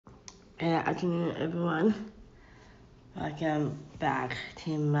Good afternoon, everyone. Welcome back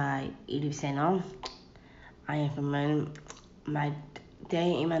to my YouTube channel. I am filming my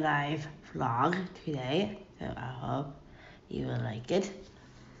day in my life vlog today, so I hope you will like it.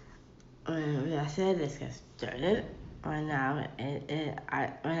 With that said, let's get started. Right now,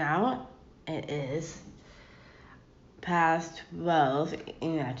 it is past 12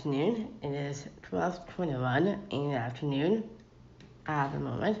 in the afternoon. It is 12:21 in the afternoon at the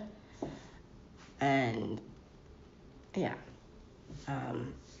moment. And yeah,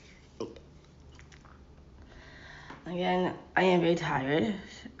 again, I am very tired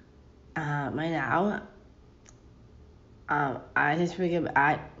right now. I just wake up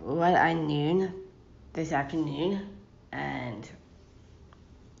at noon this afternoon, and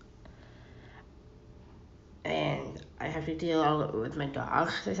I have to deal with my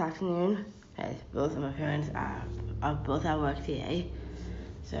dog this afternoon, as both of my parents are both at work today.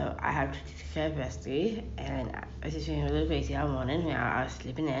 So I have to take care of Bestie, and I was just feeling really crazy all morning when I was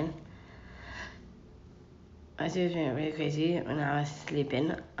sleeping in. I was just feeling really crazy when I was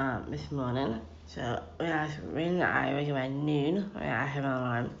sleeping this morning. So when I wake up at noon, when I have an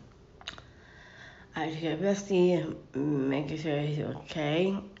alarm, I have to get Bestie, making sure he's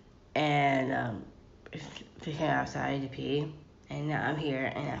okay, and taking him outside to pee. And now I'm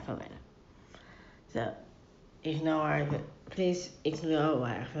here and I'm filming. So please ignore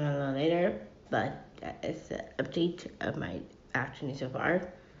what I film a little later, but that is the update of my afternoon so far.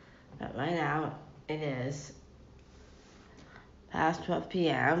 But right now, it is past 12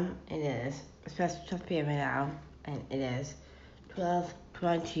 p.m. It's past 12 p.m. right now, and it is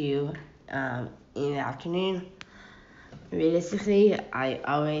 12:22 in the afternoon. Realistically, I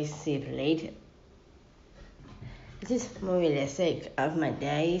always sleep late. This is more realistic of my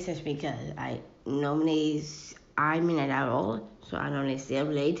days, just because I'm a night owl, so I normally stay up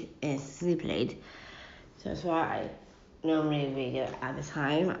late and sleep late. So that's why I normally wake up at the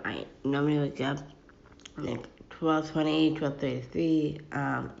time. I normally wake up like 12:20, 12:33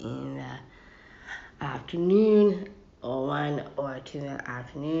 in the afternoon, or 1 or 2 in the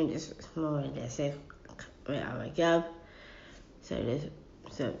afternoon. Just more realistic when I wake up. So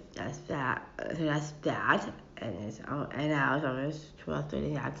that's that. And now it's almost 12:30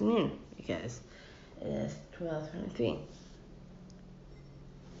 in the afternoon because it is 12:23.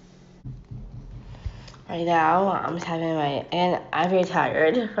 Right now, I'm very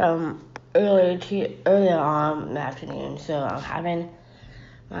tired from earlier on in the afternoon, so I'm having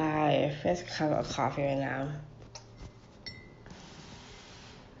my first cup of coffee right now.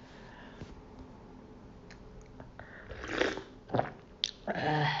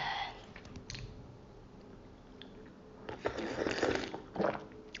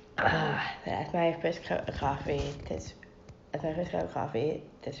 That's my first cup of coffee. That's my first cup of coffee.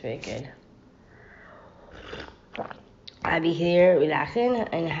 That's very good. I'll be here relaxing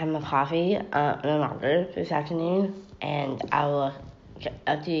and having my coffee no longer this afternoon, and I will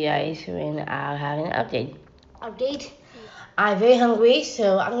update you guys when I'll have an update. I'm very hungry,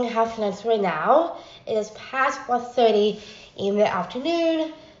 so I'm gonna have lunch right now. It is past 1:30 in the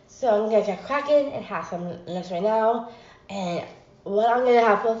afternoon, so I'm gonna get cracking and have some lunch right now. And what I'm gonna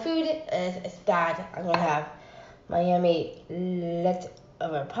have for food is that I'm gonna have my yummy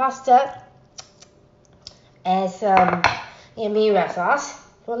leftover pasta and some yummy red sauce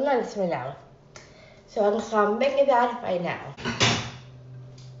for lunch right now. So I'm gonna start making that right now.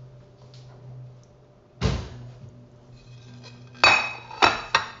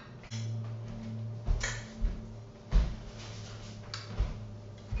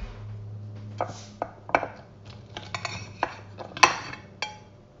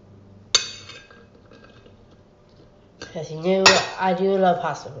 Because you knew I do love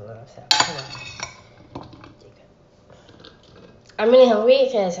pasta for lunch, so I'm really hungry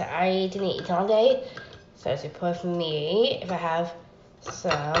because I didn't eat all day, so it's important for me if I have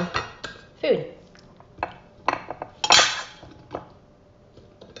some food.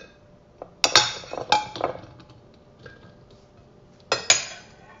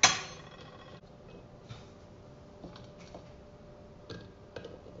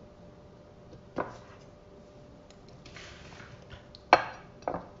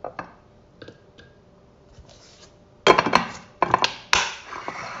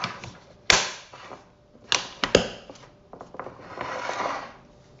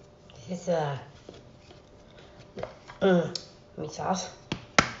 This is meat sauce.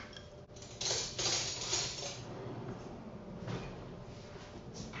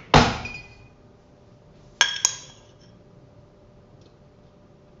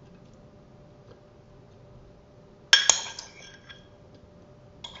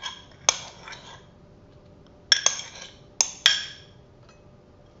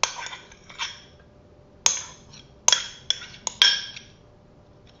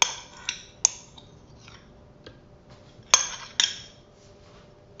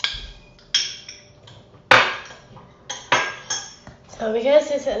 So because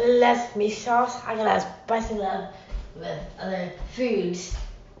it's a little less meat sauce, I'm gonna spice it up with other foods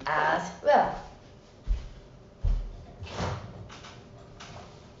as well.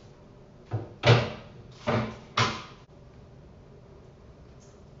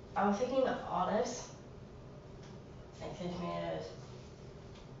 I was thinking of olives and tomatoes.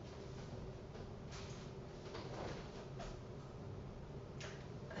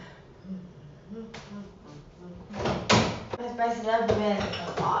 I spice it up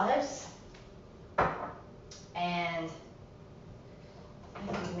with olives and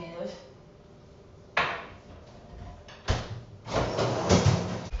tomatoes.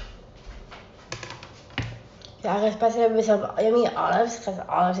 So I'm gonna spice it up with some yummy olives because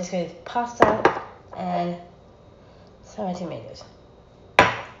olives is good with pasta and some tomatoes.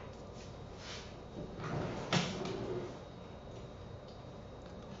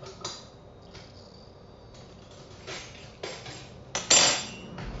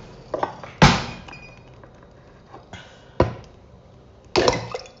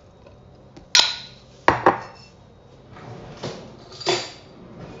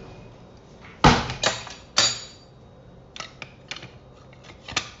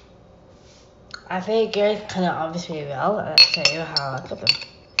 I think yours kind of obvious really well. I'll show you how I cook them.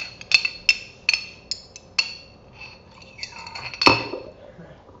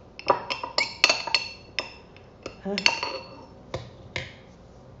 Huh?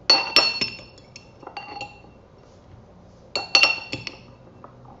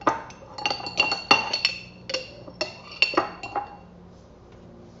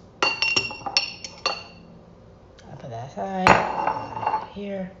 I'll put that aside. Right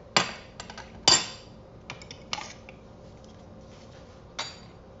here.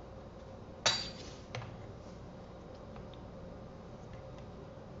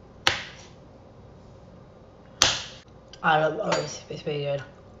 I love olives. It's pretty good.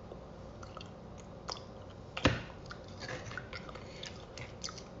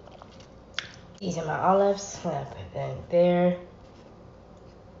 These are my olives. I'm gonna put them there.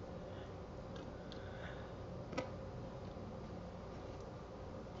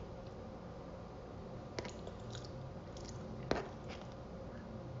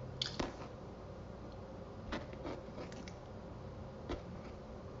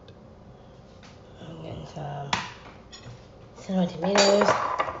 I'm getting some tomatoes.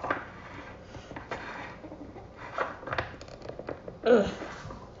 Ugh.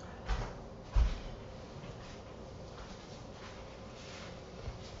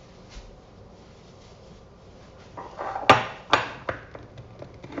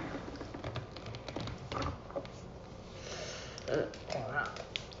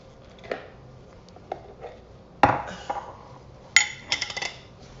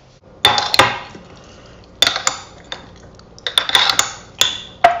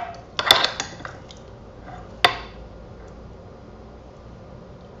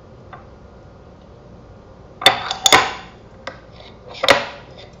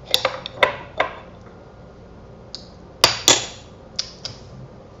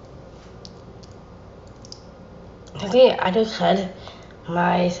 Okay, I just cut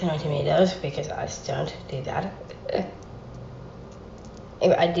my tomatoes because I just don't do that.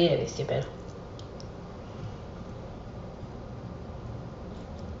 Anyway, I did it, stupid.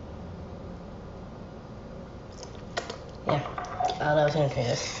 Yeah, I love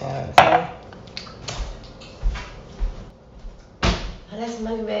tomatoes. Let's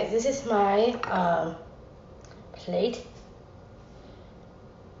microwave. This is my plate.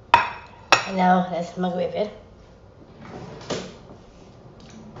 And now let's microwave it.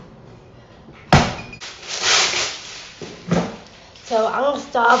 So I'm gonna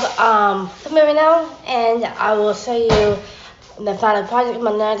stop filming right now, and I will show you the final project of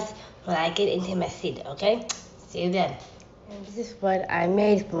my nuts when I get into my seat. Okay? See you then. And this is what I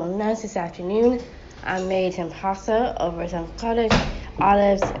made for my nuts this afternoon. I made some pasta over some cottage,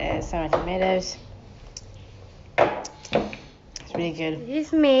 olives, and some tomatoes. It's really good. This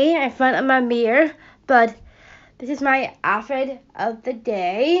is me in front of my mirror, but this is my outfit of the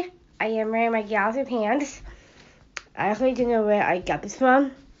day. I am wearing my Galaxy pants. I actually don't know where I got this from.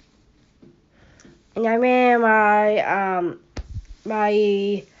 And I'm wearing my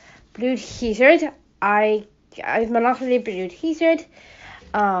my blue t-shirt. It's my lovely blue t-shirt.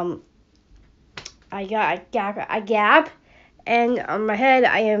 I got a Gap, and on my head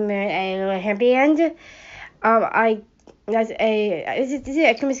I am wearing a little hairband. This is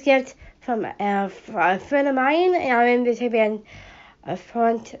a Christmas gift from a friend of mine, and I'm wearing this hairband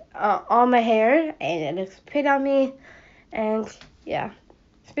front on my hair, and it looks pretty on me. And yeah,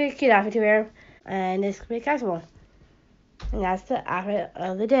 it's a pretty cute outfit to wear, and it's pretty casual. And that's the outfit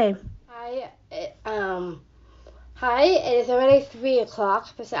of the day. Hi, it is already 3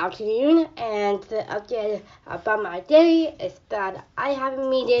 o'clock this afternoon, and the update about my day is that I have a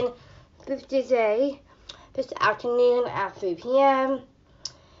meeting today, this afternoon at 3 p.m.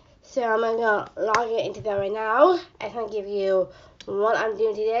 So I'm going to log into that right now. I'm going to give you what I'm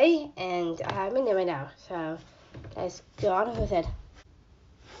doing today, and I have a meeting right now. So let's go on with it.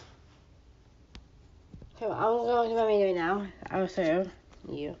 So I'm going to my meeting right now. I'll serve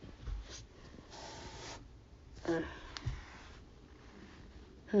you.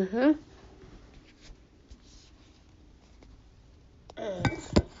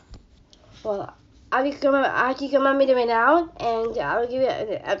 Well, I'll keep my meeting right now, and I'll give you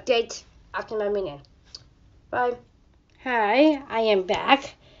an update after my meeting. Bye. Hi, I am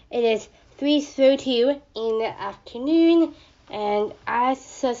back. It is 3:32 in the afternoon, and I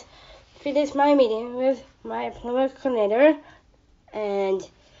just finished my meeting with my employment coordinator, and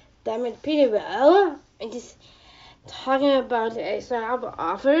that went pretty well. I'm just talking about a job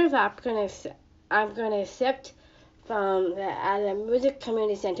offer that I'm gonna accept from the Music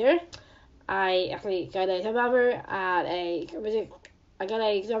Community Center. I actually got a job offer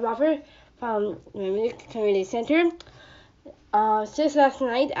from the Music Community Center since last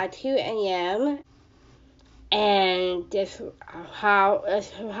night at 2 a.m. And that's how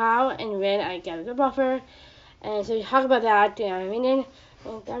and when I got a job offer. And so we talked about that in our meeting,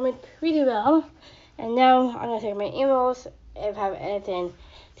 and that went pretty well. And now I'm gonna check my emails if I have anything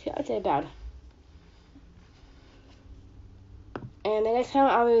to update about. And the next time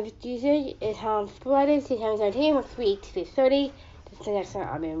I'll be with you is on Friday, September 17th, from 3 to 3:30. That's the next time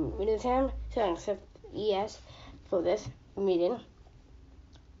I'll be with him. So I accept yes for this meeting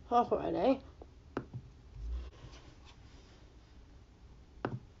on Friday.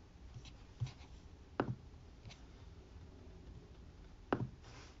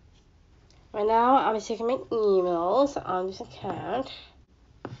 Right now, I'm checking my emails on this account.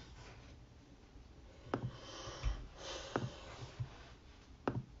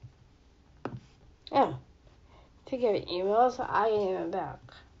 Oh, to get emails, I get them back.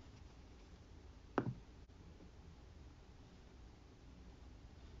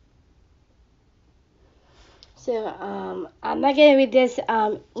 So, I'm not gonna read this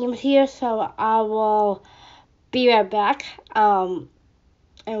email here, so I will be right back.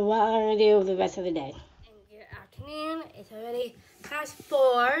 And what I'm gonna do the rest of the day. Good afternoon. It's already past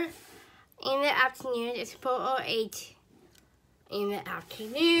 4 in the afternoon. It's 4:08 in the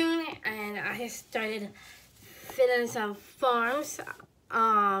afternoon, and I just started filling some forms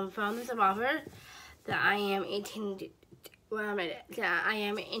from the offer that I am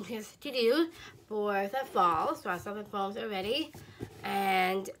interested to do for the fall. So I saw the forms already,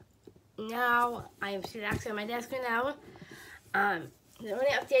 and now I am relaxing on my desk right now. The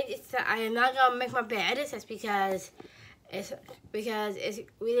only update is that I am not gonna make my bed. That's because it's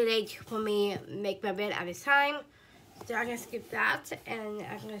really late for me to make my bed at this time. So I'm gonna skip that, and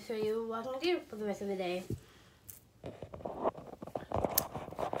I'm gonna show you what I'm gonna do for the rest of the day.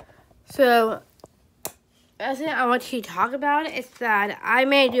 So, the thing I want to talk about is that I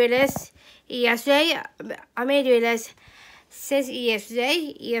made do this yesterday. I made do this since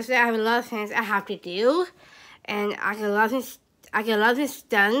yesterday. Yesterday I have a lot of things I have to do, and I get a lot of things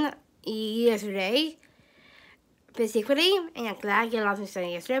done yesterday, physically, and I'm glad I get a lot of things done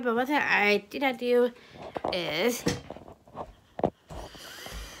yesterday. But one thing I did not do is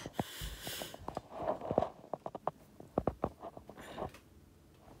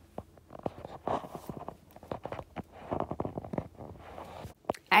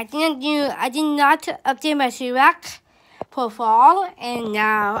I did not update my shoe rack for fall, and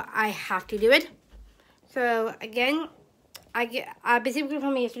now I have to do it. So again, I basically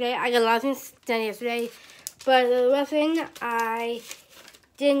from yesterday. I got a lot of things done yesterday, but the one thing I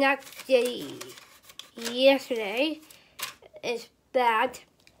did not do yesterday is that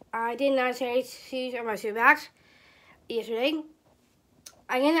I did not change shoes on my shoe rack yesterday.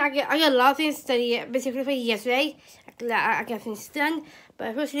 Again, I got a lot of things done basically for yesterday. I got things done, but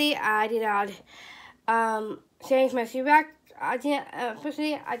unfortunately I did not change my shoe rack. I did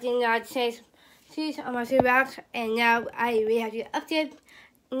not change shoes on my shoe rack, and now I really have to update.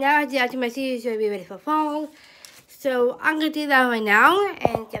 Now I have to update my shoes to be ready for fall. So I'm gonna do that right now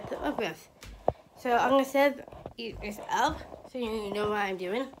and get it over with. So I'm gonna set this up so you know what I'm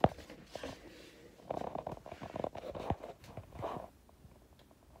doing.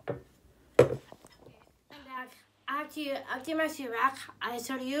 I have to update my shoe rack. I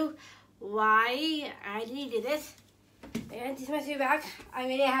told you why I need to do this. And this is my shoe bag. I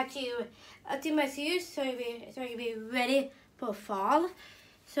really have to update my shoes so I can be ready for fall.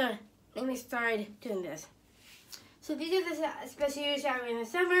 So let me start doing this. So these are the shoes I wear in the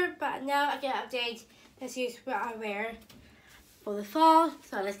summer, but now I can update the shoes I wear for the fall.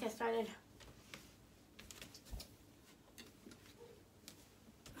 So let's get started.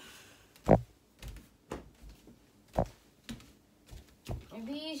 And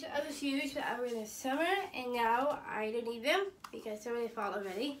these are the shoes that I wear in the summer, and now I don't need them because they're already fall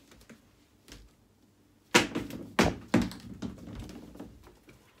already.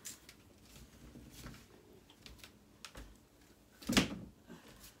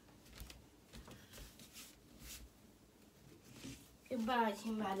 Goodbye to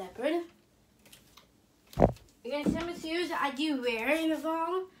my leopard. Again, some of the shoes I do wear in the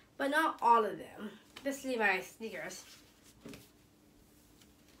fall, but not all of them. Especially my sneakers.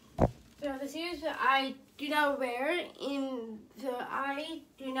 So the shoes that I do not wear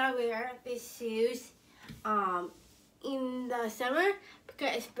these shoes in the summer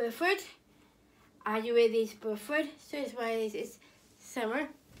because it's barefoot. I do wear these barefoot, so that's why it's summer.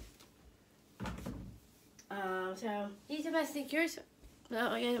 So these are my sneakers.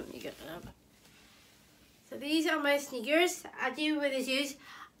 No, again, let me get it up. So these are my sneakers. I do wear the shoes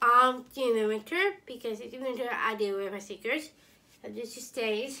during the winter because in the winter I do wear my sneakers. So this just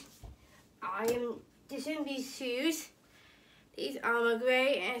stays. I am using these shoes. These are my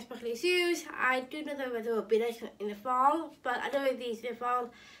grey and sparkly shoes. I do not know whether they will be like in the fall, but I don't wear these in the fall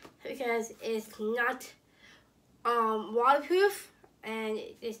because it's not waterproof and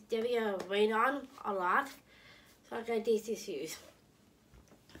it's definitely gonna rain on a lot. So I got these shoes.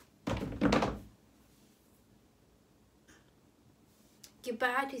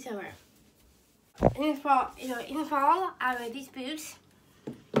 Goodbye to summer. In the fall, I wear these boots.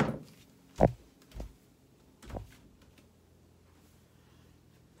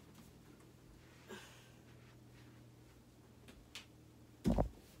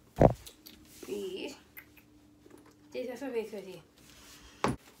 These are so very pretty.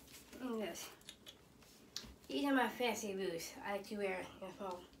 And this. These are my fancy boots I like to wear in the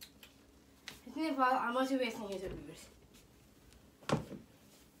fall. In the fall, I mostly wear sneakers and boots.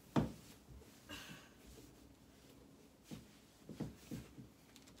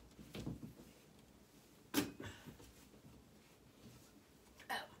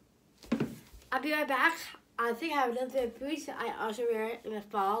 I'll be right back. I think I have a little bit of boots I also wear in the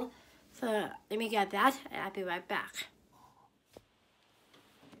fall. So let me get that and I'll be right back.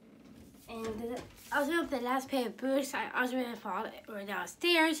 And also the last pair of boots I also wear in the fall were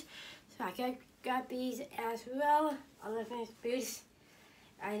downstairs. So I got these as well. Other finished boots.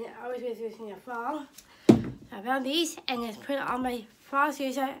 I always wear boots in the fall. So I found these and just put on my fall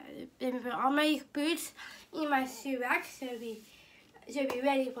shoes. Let me put all my boots in my shoe rack so it'll be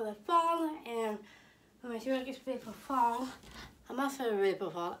ready for the fall. And when my shoe rack is ready for fall, I'm also ready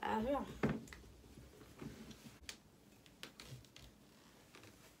for fall as well.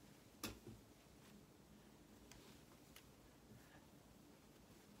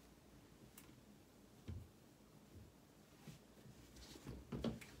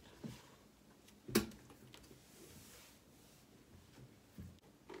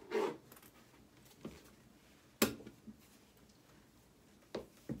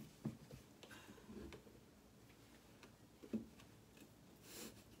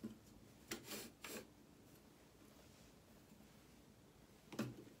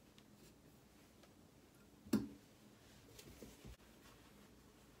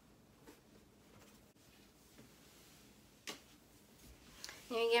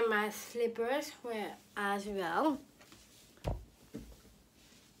 And get my slippers as well.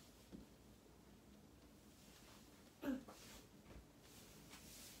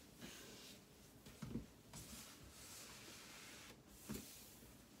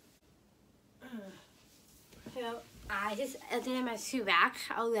 So I just emptied my shoe rack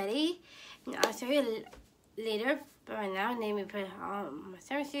already, and I'll show you later. But right now, let me put on my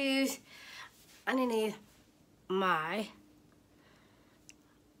summer shoes underneath my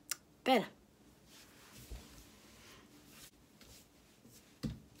bed.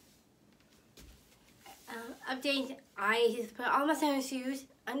 Update, I just put all my summer shoes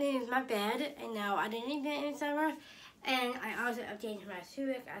underneath my bed, and now I didn't need them in summer. And I also updated my shoe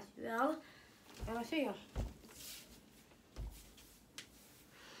rack as well. And I'll show you.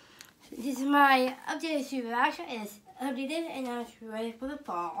 This is my updated shoe rack. It's updated and now it's ready for the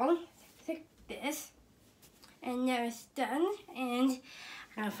fall. It's like this. And now it's done. And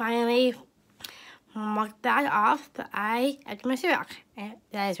I finally marked that off, but I updated my shoe rack. And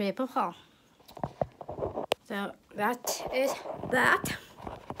that is ready for fall. So that is that.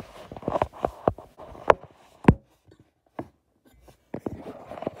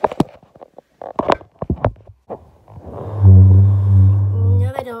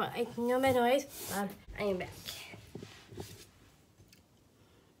 No bad noise, but I am back.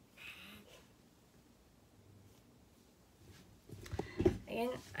 Again,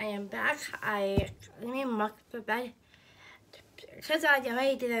 I am back. Let me mark the bed. Because I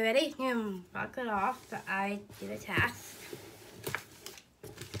already did it already, let me mark it off that I did a task.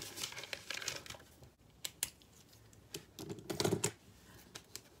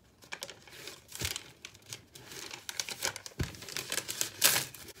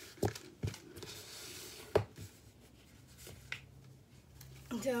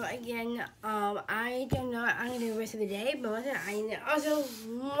 So again, I don't know what I'm gonna do the rest of the day, but what I also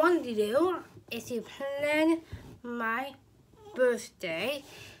want to do is to plan my birthday,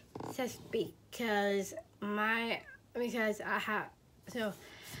 just because I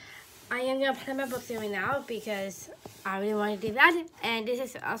am gonna plan my birthday right now because I really want to do that, and this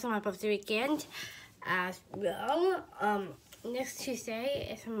is also my birthday weekend as well. Next Tuesday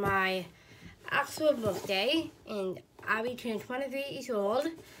is my actual birthday, and I'll be turning 23 years old,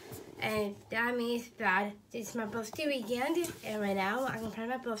 and that means that this is my birthday weekend, and right now I can plan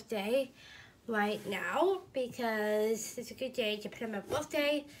my birthday right now because it's a good day to plan my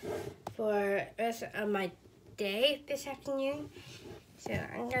birthday for the rest of my day this afternoon. So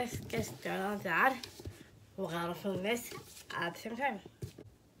I'm gonna get started on that while I film this at the same time.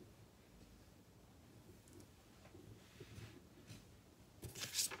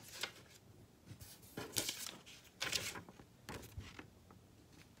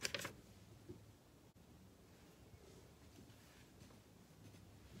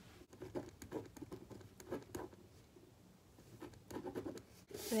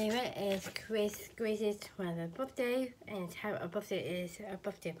 The name is Grace's mother's birthday, and her birthday is a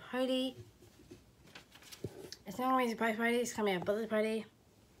birthday party. It's not always a surprise party, it's gonna be a birthday party.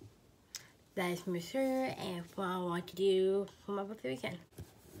 That is for sure, and what I want to do for my birthday weekend.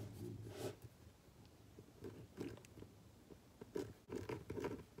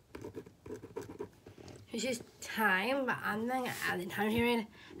 It's just time, but I'm not gonna add the time period.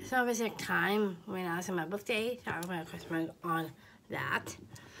 It's not a time when I was on my birthday, so I'm gonna Christmas on that.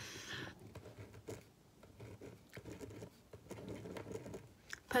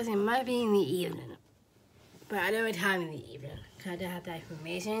 Plus, it might be in the evening, but I don't have time in the evening because I don't have that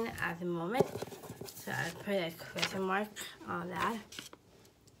information at the moment. So I put a question mark on that.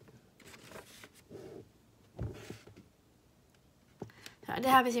 So I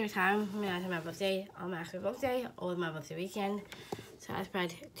don't have a zero time when I was on my birthday, on my actual birthday, or my birthday weekend. So I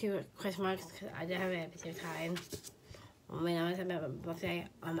spread 2 question marks because I don't have a zero time when I was on my birthday,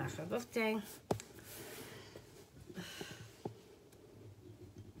 on my actual birthday.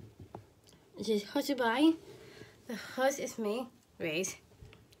 This is hosted by, the host is me, Grace.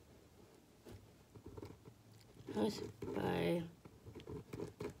 Hosted by,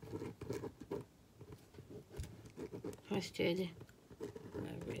 hosted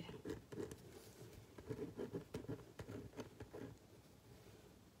by Grace.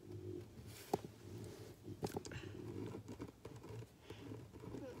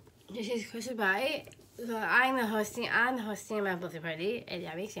 This is hosted by, so I'm hosting my birthday party, if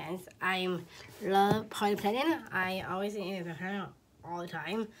that makes sense. I love party planning. I always in the her all the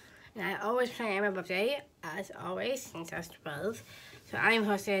time. And I always plan my birthday, as always, since I was 12. So I'm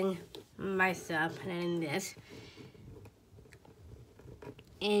hosting myself planning this.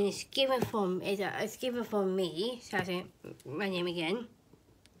 And it's given for me, so I say my name again,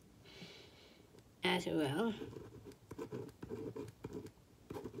 as well.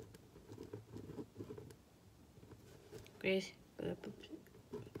 Grace.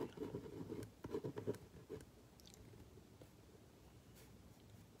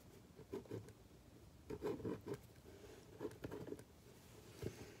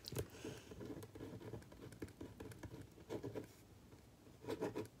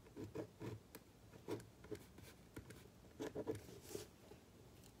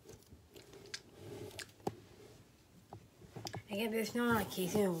 Again, there's no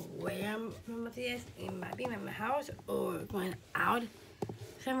location where my birthday is. It might be in my house or going out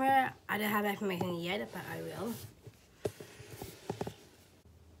somewhere. I don't have that information yet, but I will.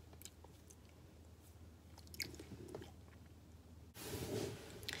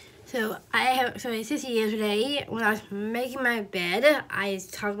 So it's this yesterday when I was making my bed, I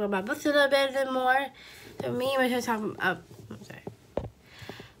talked about my books a little bit more. So me and my husband talking about,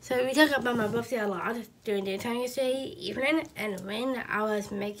 So we talked about my birthday a lot during daytime yesterday evening, and when I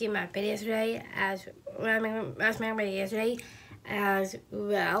was making my bed yesterday as last my birthday yesterday as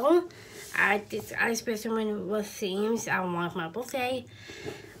well. I specimen with themes I want for my birthday,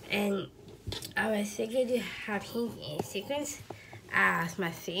 and I was thinking to have pink and sequins as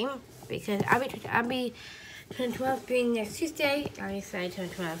my theme because I'll be turning 12 next Tuesday. I'm excited to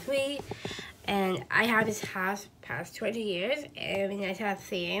turn 12 and I have this house past 20 years, and I have a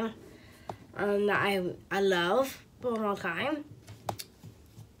theme that I love for a long time.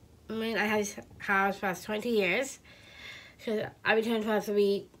 I mean, I have this house past 20 years. So I'll be turning 12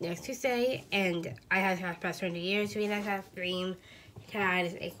 next Tuesday, and I have this house past 20 years. So I have a dream that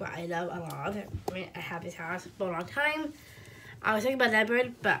is like what I love a lot. I mean, I have this house for a long time. I was thinking about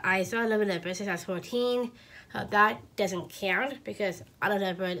leopard, but I still love leopard since I was 14. So that doesn't count because I love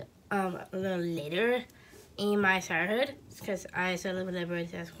leopard a little later in my childhood because I still love leopard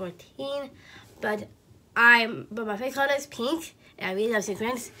since I was 14. But my favorite color is pink, and I really love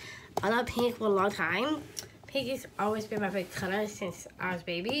sequins. I love pink for a long time. Pink has always been my favorite color since I was a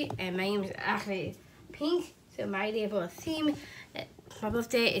baby, and my name is actually Pink. So my idea for a theme, my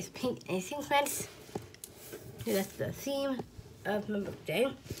birthday is pink and sequins. So that's the theme of my birthday.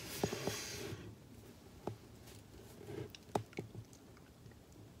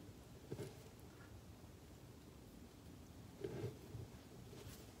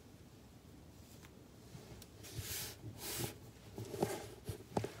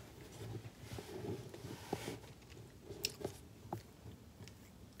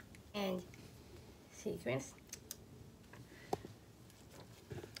 And sequence.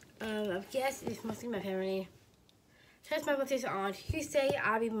 I guess it's mostly my family. Since my birthday is on Tuesday,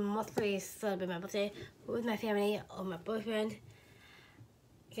 I'll be mostly celebrating my birthday with my family or my boyfriend.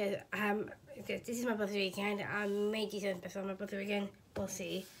 Because this is my birthday weekend. I may do something special on my birthday weekend. We'll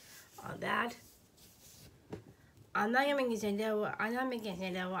see on that. I'm not making what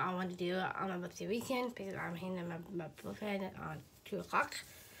I want to do on my birthday weekend because I'm hanging my boyfriend on 2 o'clock.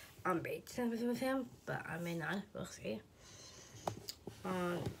 I'm ready to spend with him, but I may not. We'll see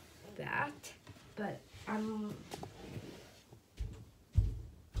on that. But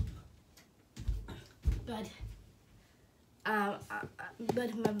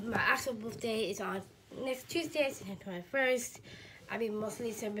my actual birthday is on next Tuesday, September 21st. I'll be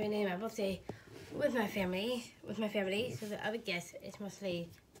mostly celebrating my birthday with my family. So I would guess it's mostly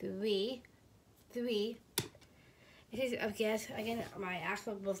three. It is, I guess, again, my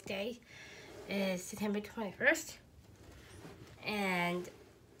actual birthday is September 21st. And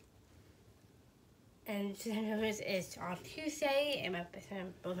September 21st is on Tuesday, and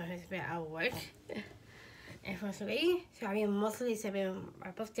both my parents are at work. Unfortunately, so I'll be mostly celebrating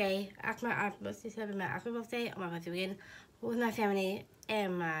my birthday, celebrating my actual birthday on my birthday weekend with my family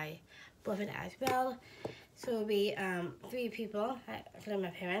and my boyfriend as well. So it'll be 3 people, including my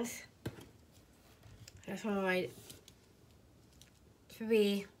parents. That's one of my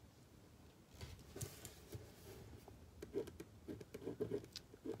 3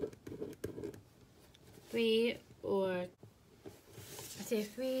 or I say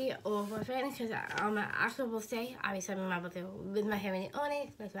 3 or 4 friends because on my actual birthday I'll be celebrating my birthday with my family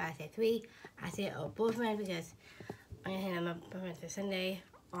only. That's why I say 3. I say boyfriend because I'm gonna hang out with my boyfriend for Sunday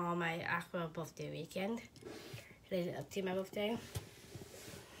on my actual birthday weekend related up to my birthday.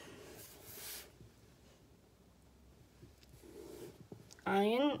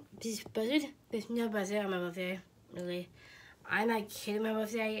 There's no budget on my birthday, really. I'm not kidding my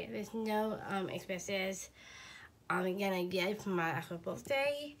birthday. There's no expenses I'm gonna get for my actual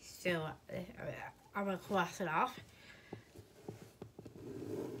birthday, so I'm gonna cross it off.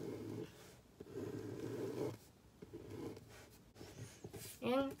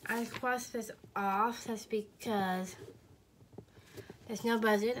 And I cross this off just because there's no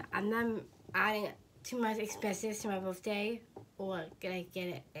budget. I'm not adding too much expenses to my birthday, or gonna get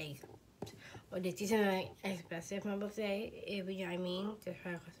it or just do something expensive for my birthday, if you know what I mean. Just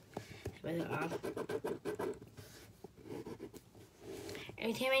try to cross it off.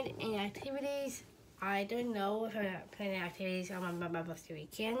 Entertainment and activities. I don't know if I'm planning activities on my birthday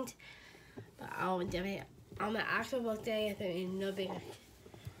weekend, but I'll definitely on my actual birthday. There is no big.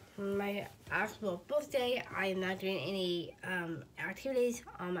 My actual birthday, I am not doing any activities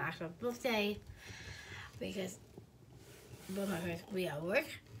on my actual birthday because both my parents will be at work,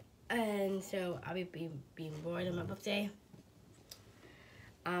 and so I'll be being bored on my birthday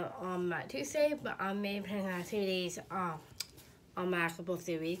on my Tuesday. But I may plan activities on my actual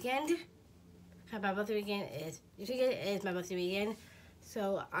birthday weekend. My birthday weekend is my birthday weekend,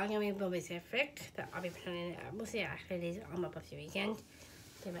 so I'm gonna be more specific that I'll be planning mostly activities on my birthday weekend.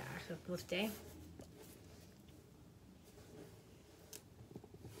 My actual birthday.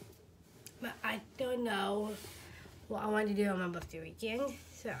 but I don't know what I want to do on my birthday weekend,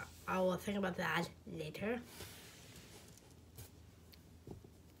 so I will think about that later.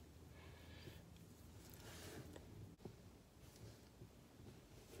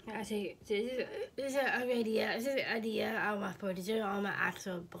 Actually, this is an idea. This is an idea I want to do on my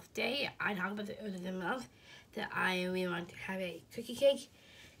actual birthday. I talked about it earlier in the month that I really want to have a cookie cake,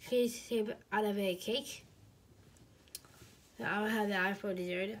 shape out of a cake. So I will have that for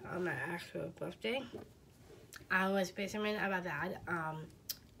dessert on my actual birthday. I was specimen about that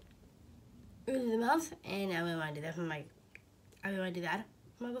earlier in the month, and I really want to do that for my. I really want to do that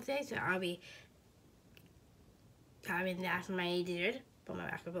for my birthday. So I'll be having that for my dessert for my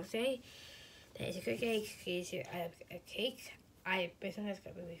actual birthday. That is a cookie cake. A cake. I personally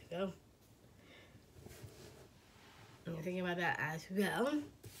got a week ago. I'm thinking about that as well.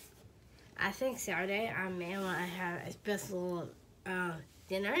 I think Saturday I may want to have a special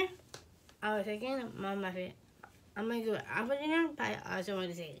dinner. I was thinking, Mom, I'm gonna go out for dinner, but I also want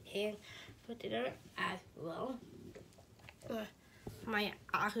to say in for dinner as well. My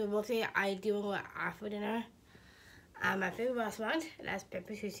actual birthday, I do want to go out for dinner. My favorite restaurant, that's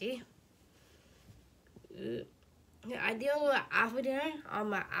Pepper Sushi. I do want to go out for dinner on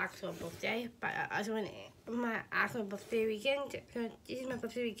my actual birthday, but I also want my actual birthday weekend. So this is my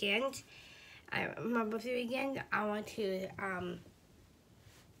birthday weekend. My birthday weekend, I want to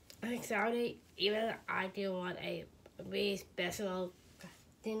I think Saturday even I do want a very special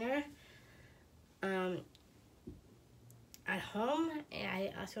dinner at home, and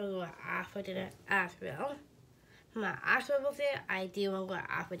I also go out for dinner as well. My actual birthday, I do want to go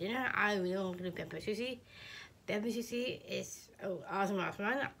out for dinner. I really want to do Pepper Sushi. Pepper Sushi is an awesome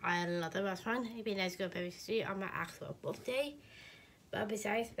restaurant. I love the restaurant. It'd be nice to go to Pepper Sushi on my actual birthday. But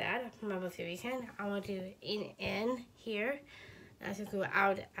besides that, for my birthday weekend, I want to eat in here. I should go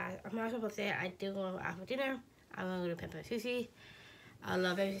out on my actual birthday. I do go out for dinner. I want to go to Pepper Sushi. I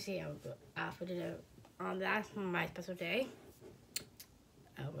love Pepper Sushi. I will go out for dinner on that for my special day.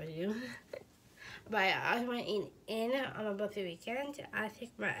 What do you? But I also want to eat in on my birthday weekend. I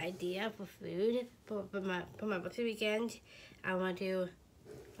think my idea for food for my birthday weekend, I want to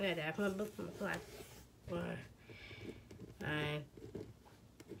for my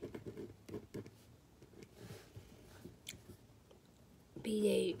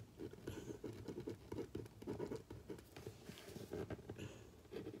B-Day.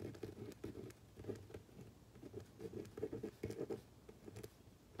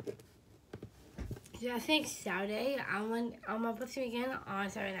 So I think Saturday, I want on my birthday weekend on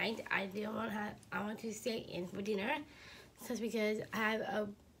Saturday night. I want to stay in for dinner, just because I have a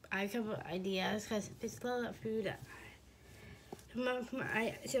couple of ideas. Because it's a lot of food.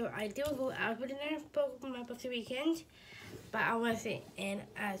 So I do go out for dinner for my birthday weekend, but I want to stay in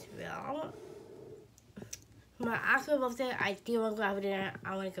as well. My actual birthday, I do want to go out for dinner.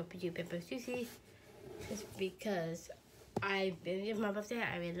 I want to go to Pepper Sushi, just because I've been there for my birthday.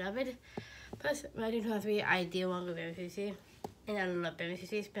 I really love it. Plus, my 2023, I do want to go to Pepper Sushi, and I love Pepper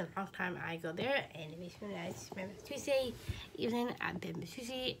Sushi. It's been a long time I go there, and it makes me nice. Pepper Tuesday evening at Pepper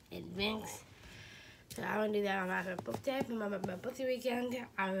Sushi and drinks. So I want to do that on my birthday. For my birthday weekend,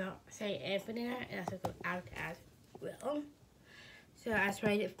 I will stay in for dinner and also go out as well. So that's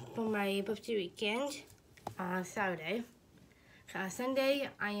right for my birthday weekend on Saturday. Sunday,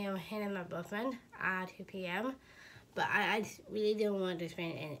 I am hitting my boyfriend at 2 p.m. But I just really don't want to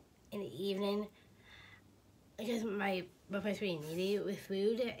spend in the evening because my boyfriend's really needy with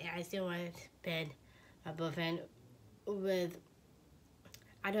food. And I still want to spend my boyfriend with.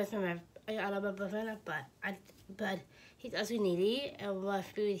 I love my boyfriend, but he's also needy and what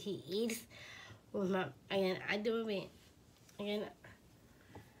food he eats. Sometimes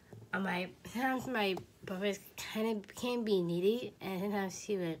my boyfriend can be needy, and sometimes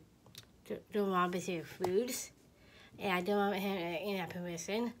he would don't want specific foods, and I don't want him in that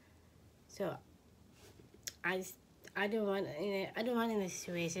permission. So I don't want in a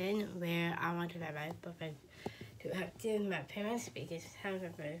situation where I want to let my boyfriend to have dinner with my parents, because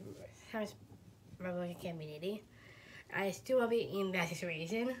sometimes my boyfriend can be needy. I still want to be in that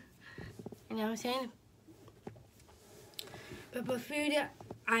situation. You know what I'm saying? But for food,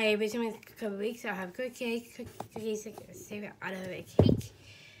 I recently a couple weeks. I'll have good cake, cookies, save it out of a cake.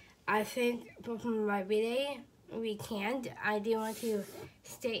 I think for my birthday weekend, I do want to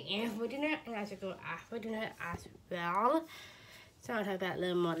stay in for dinner and also go out for dinner as well. So I'll talk about that a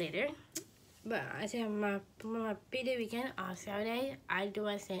little more later. But I said my birthday weekend on Saturday, I do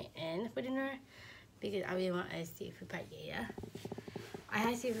want to stay in for dinner because I really want a seafood paella. I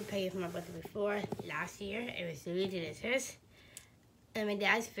had seafood paella for my birthday before last year. It was really delicious. And my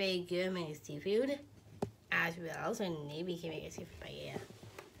dad's very good at making seafood as well, so maybe he can make a seafood paella.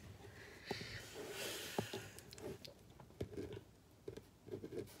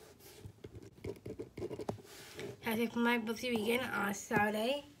 I think for my birthday weekend on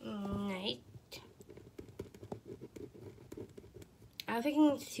Saturday night, I was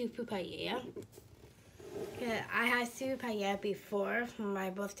thinking seafood paella. I had seafood paella before for my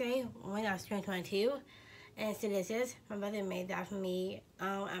birthday when I was 2022, and it's delicious. My brother made that for me.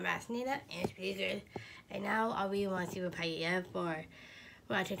 I marinated it, and it's pretty good. And now I really want seafood paella for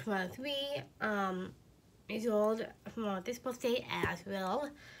when I turn 23 years old for this birthday as well,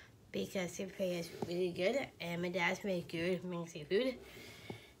 because seafood paella is really good, and my dad's really good at making seafood,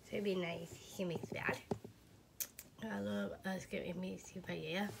 so it'd be nice he can make that. I love us getting me seafood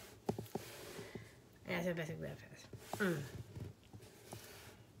paella. And that's our best breakfast.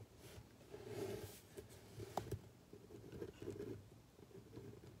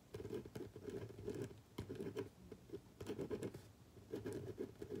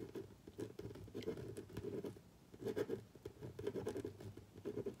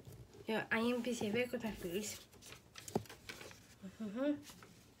 Yeah, I am specific with my foods.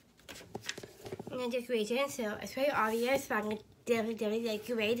 And the decoration, so it's very obvious, so I can definitely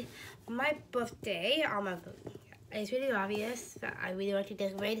decorate my birthday on my book. It's really obvious that I really want to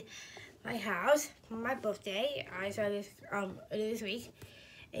decorate my house for my birthday. I saw this earlier this week,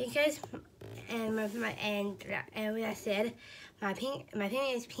 because and with that said, my thing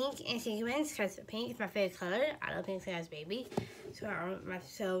is pink and sequins, because pink is my favorite color. I love pink as baby,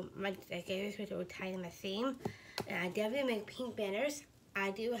 so my decorations will tie in my theme. And I definitely make pink banners.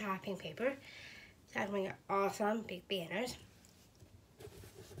 I do have pink paper, so I can make awesome big banners.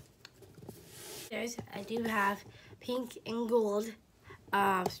 I do have pink and gold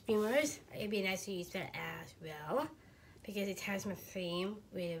streamers. It'd be nice to use that as well, because it ties my theme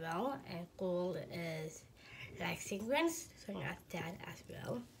really well, and gold is like sequins, so I got that as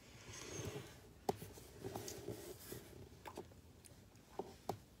well.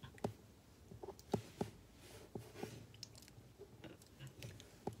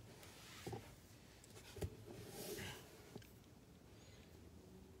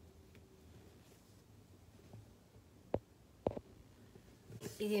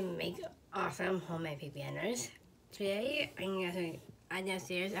 You can make awesome homemade pink banners. Today, I'm gonna add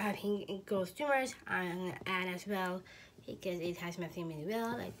downstairs. I have pink and gold streamers. I'm gonna add as well, because it has my theme really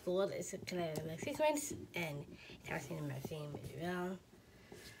well. Like gold is kind of like sequins, and it has my theme really well.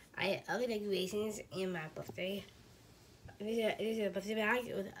 I have other decorations in my birthday. There's a birthday bag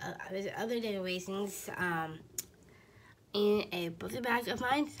with there's other decorations in a birthday bag of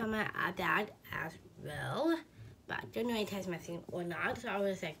mine, so I'm gonna add that as well. But I don't know if it has my theme or not, so I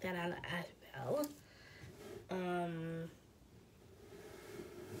will check that out as well.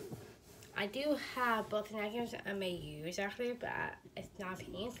 I do have birthday napkins I may use actually, but it's not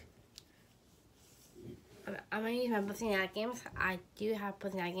pink. I'm gonna use my birthday napkins. I do have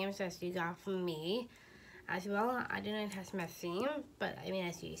birthday napkins that you got from me as well. I don't know if it has my theme, but I mean,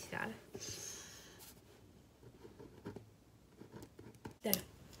 let's use that. Done.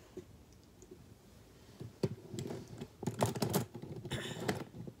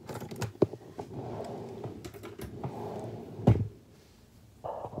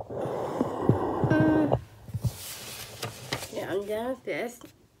 I'm done with this.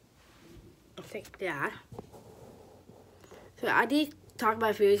 I'll take that. So I did talk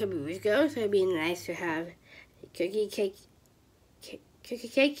about food a couple of weeks ago, so it'd be nice to have cookie cake. The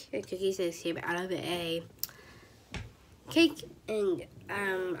cookies is shaped out of a cake, and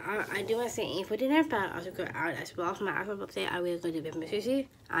I do want to stay in for dinner, but I also go out as well for my actual birthday. I will go to pepper sushi.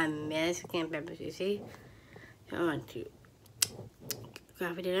 I miss pepper sushi, so I want to go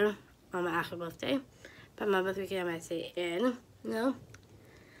out for dinner on my actual birthday. But my birthday weekend, I might stay in. No.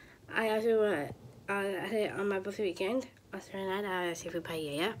 I also want on my birthday weekend, on Saturday night, I have seafood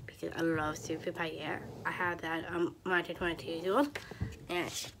paella, because I love seafood paella. I had that when I turned 22 years old,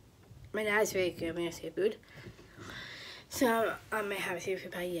 and my dad's very good at making seafood. So I might have a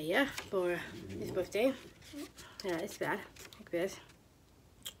seafood paella for his birthday. Yeah, it's bad, like this.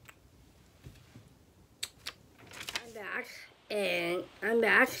 I'm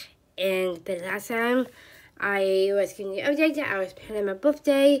back, and the last time I was giving you an update, I was planning my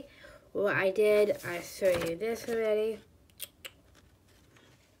birthday. What I did, I showed you this already.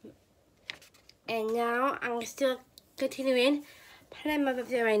 And now I'm still continuing planning my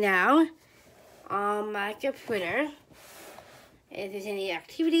birthday right now on my computer. If there's any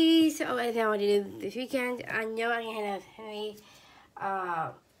activities or anything I want to do this weekend, I know I'm going to have Henry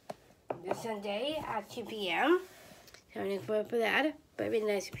this Sunday at 2 p.m. So I'm looking forward for that. but it'd be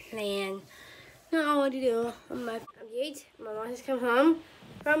a nice plan. Not what to do on my update. My mom has come home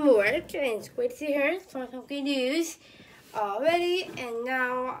from work and it's great to see her. So some good news already, and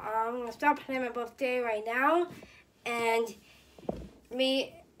now I'm gonna stop planning my birthday right now. And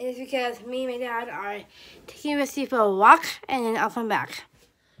it's because me and my dad are taking Rusty for a walk, and then I'll come back.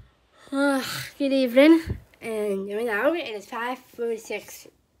 Good evening, and right now it is 5:46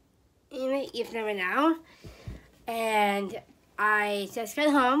 in the evening right now, and I just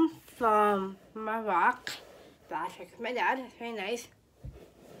got home from my walk last week with my dad. It's very nice.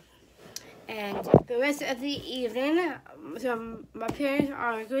 And the rest of the evening, so my parents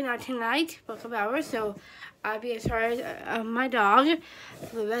are going out tonight for a couple hours, so I'll be in charge of my dog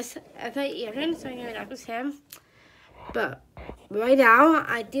for the rest of the evening, so I'm going to talk with him. But right now,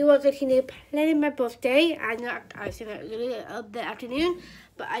 I do want to continue planning my birthday. I know I was going to do it the afternoon,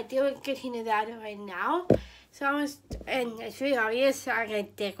 but I do want to continue that right now. So and it's really obvious I'm going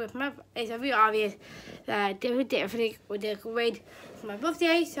to decorate it's very obvious that different would decorate for my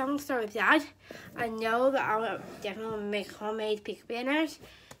birthday. So I'm going to start with that. I know that I'll definitely make homemade pink banners.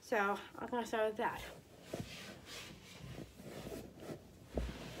 So I'm going to start with that.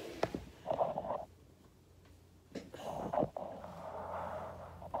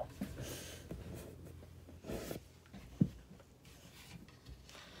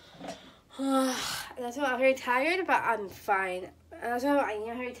 That's why I'm very tired, but I'm fine. That's why I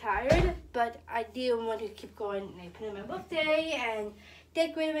am very tired, but I do want to keep going and put in my birthday and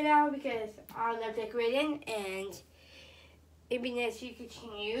decorating right now because I love decorating, and it'd be nice to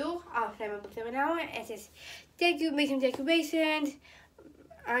continue. I'll plan my birthday right now and just make some decorations.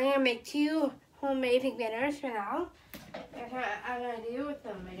 I'm gonna make 2 homemade pink banners for now. That's what I'm gonna do with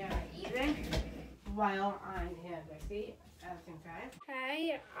them even while I'm here at the same time.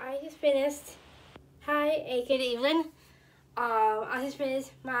 Hi, I just finished. Hi, good evening. I just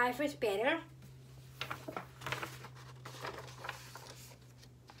finished my first banner.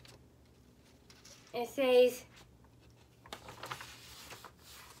 It says,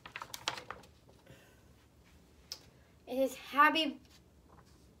 happy.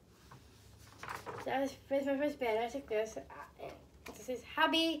 So I just finished my first banner. It's like this. It says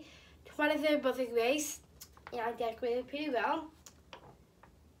happy 23rd birthday, Grace. Yeah, I decorated pretty well.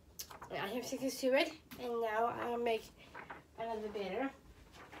 And I have stickers to it, and now I'm gonna make another banner.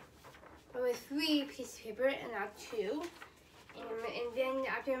 But with 3 pieces of paper and not 2. And then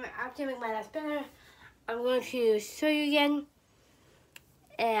after I make my last banner, I'm going to show you again.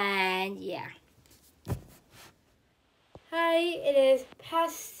 And yeah. Hi, it is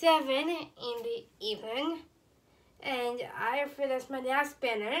past 7 in the evening, and I finished my last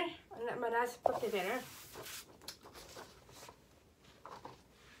banner, my last birthday banner.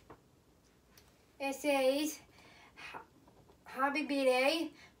 It says, happy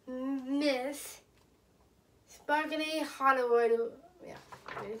birthday, Miss Sparkly Hollywood. Yeah,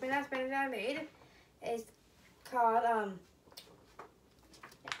 this is my last banner that I made. It's called,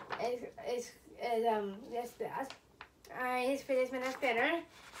 that's that. I just finished my last banner,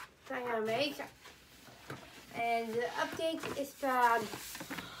 so I'm gonna make. And the update is that,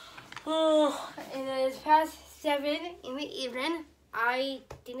 it is past 7 in the evening. I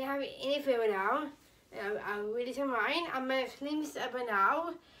didn't have any food now. I'm really sorry. I'm gonna clean this up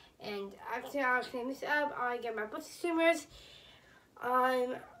now, and after I clean this up, I get my birthday streamers.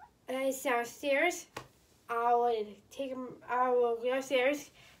 It's downstairs. I will go upstairs,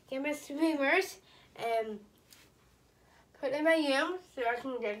 get my streamers, and put in my room so I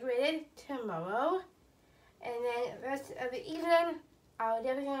can decorate it tomorrow. And then the rest of the evening, I'll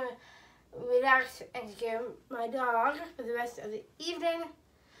definitely gonna relax and get my dog for the rest of the evening.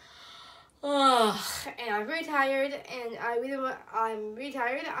 And I'm very tired, and I'm really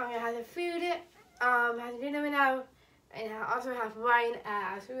tired. I'm gonna have the food, have dinner now, and I also have wine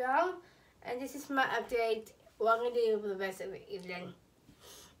as well. And this is my update. What I'm gonna do for the rest of the evening.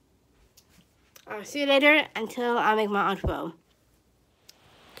 I'll see you later until I make my outro.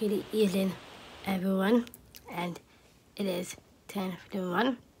 Good evening, everyone, and it is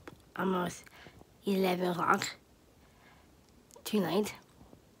 10:51, almost 11 o'clock tonight.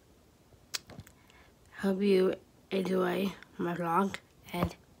 Hope you enjoy my vlog,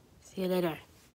 and see you later.